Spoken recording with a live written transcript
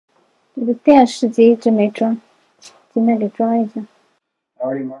这个电视机一直没装，今天给装一下。I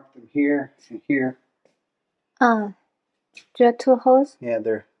already marked them here and here. 啊，这 two holes. Yeah,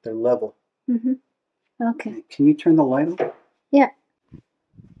 they're level. Okay. Can you turn the light on? Yeah.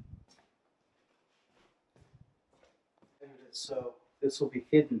 So this will be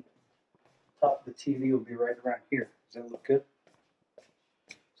hidden. Top of the TV will be right around here. Does that look good?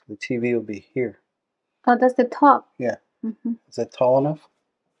 So the TV will be here. Oh, that's the top. Yeah. Is that tall enough?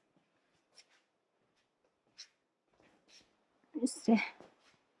 Let's see.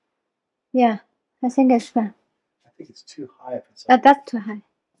 Yeah, I think it's fine. I think it's too high if it's up. That's too high.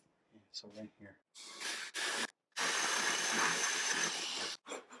 Yeah, so right here.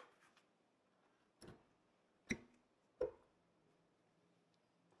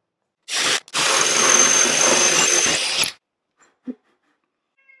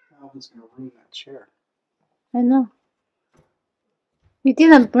 Alvin's gonna ruin that chair. I know. You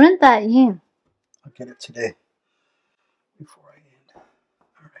didn't burn that in. I'll get it today before I end.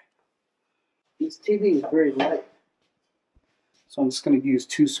 All right. This TV is very light, so I'm just going to use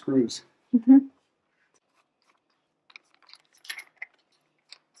 2 screws.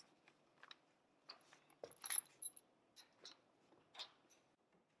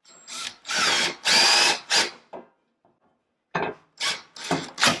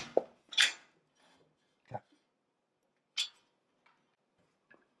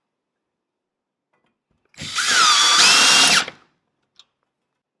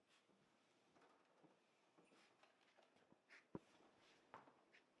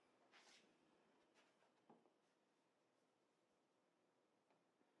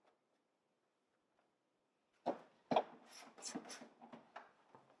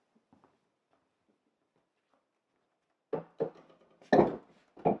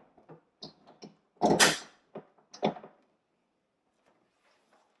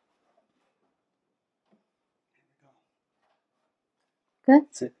 Good?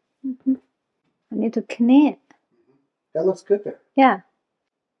 That's it. I need to clean it. That looks good there. Yeah.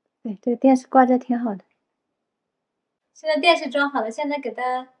 对，这个电视挂着挺好的。现在电视装好了，现在给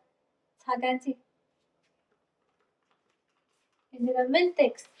它擦干净。用这个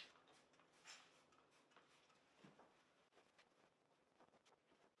Windex。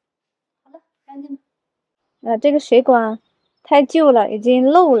好了，干净了。这个水管太旧了，已经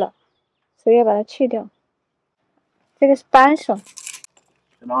漏了，所以要把它去掉。这个是扳手。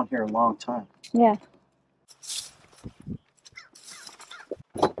Been on here a long time. Yeah.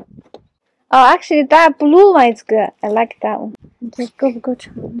 Oh, actually, that blue one is good. I like that one. 这够不够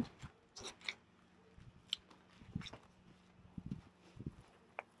长呢？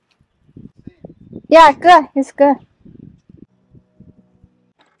 Yeah, good. It's good.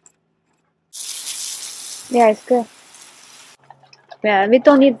 Yeah, it's good. Yeah, we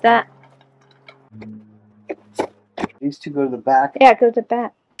don't need that. These 2 go to the back. Yeah, go to the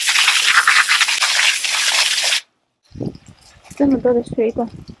back. 这么多的水管，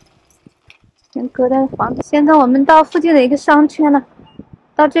先搁在房子。现在我们到附近的一个商圈了，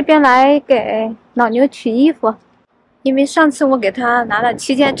到这边来给老牛取衣服，因为上次我给他拿了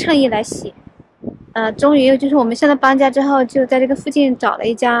7件衬衣来洗。终于就是我们现在搬家之后，就在这个附近找了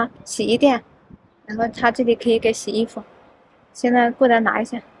一家洗衣店，然后他这里可以给洗衣服。现在过来拿一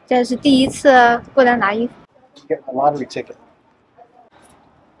下，这是第一次过来拿衣服。Get my lottery ticket.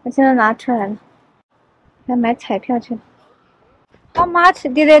 他现在拿出来了，要买彩票去了。How much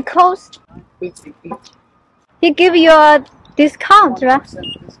did it cost? 50 each. He give you a discount, right?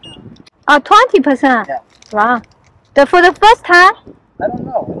 Oh, 20%. Yeah. Wow. For the first time? I don't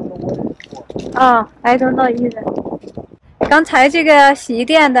know. What it's for. Oh, I don't know either. 刚才这个洗衣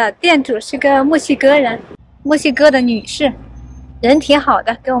店的店主是个墨西哥人，墨西哥的女士，人挺好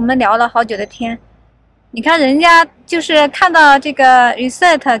的，跟我们聊了好久的天。你看人家就是看到这个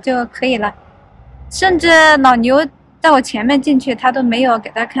reset 就可以了，甚至老牛在我前面进去，他都没有给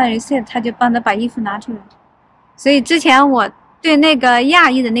他看 reset， 他就帮他把衣服拿出来。所以之前我对那个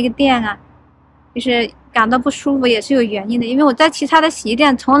亚裔的那个店啊，就是感到不舒服，也是有原因的。因为我在其他的洗衣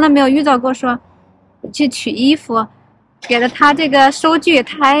店从来没有遇到过说你去取衣服，给了他这个收据，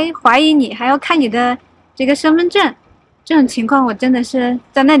他还怀疑你，还要看你的这个身份证，这种情况我真的是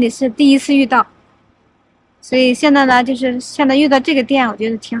在那里是第一次遇到。所以现在呢，就是现在遇到这个店，我觉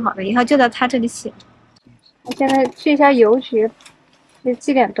得挺好的，以后就在他这里洗。我现在去一下邮局，去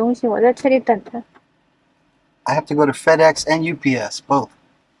寄点东西，我在车里等他。I have to go to FedEx and UPS both.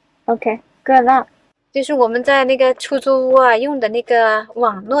 OK, good luck. 这是我们在那个出租屋啊用的那个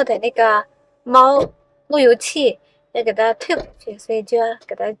网络的那个猫路由器，要给它退回去，所以就要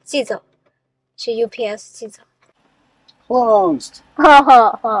给它寄走，去 UPS 寄走。Closed. 哈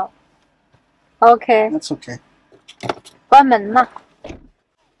哈哈。OK， That's okay. 关门了。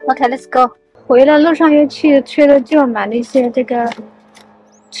OK，let's go。回来路上又去吹了旧，买了一些这个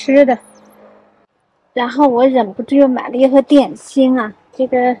吃的，然后我忍不住又买了一盒点心啊。这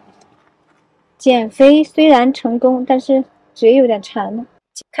个减肥虽然成功，但是嘴有点馋了。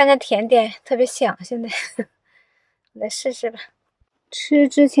看见甜点特别想，现在来试试吧。吃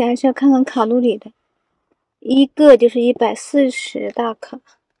之前还是要看看卡路里的，一个就是140大卡。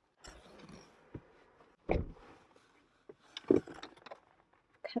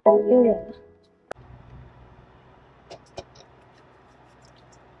看到诱人了。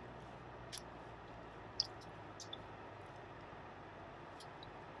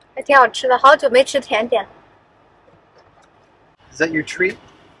还挺好吃的，好久没吃甜点了。Is that your treat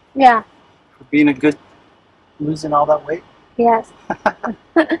Yeah. for being a good, losing all that weight? Yes.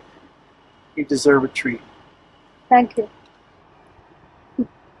 You deserve a treat. Thank you.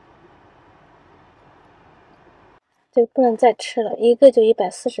 这个不能再吃了，一个就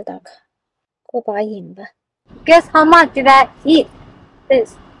140大卡，过把瘾吧。Guess how much did I eat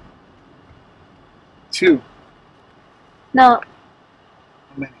this? 2. No.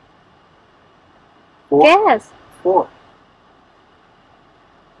 How many? 4? Guess. 4.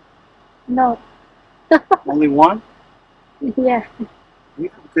 No. Only 1? Yeah. You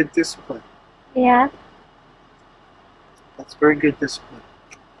have good discipline. Yeah. That's very good discipline.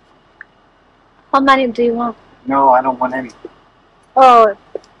 How many do you want? No, I don't want any. Oh,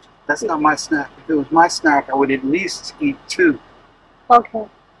 That's not my snack. If it was my snack, I would at least eat 2. okay.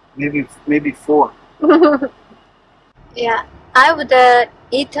 Maybe 4. Yeah, I would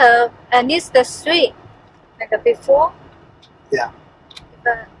eat at least 3, like before. Yeah.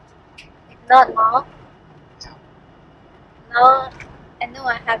 If not now. Yeah. Now I know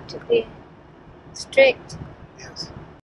I have to be strict. Yes.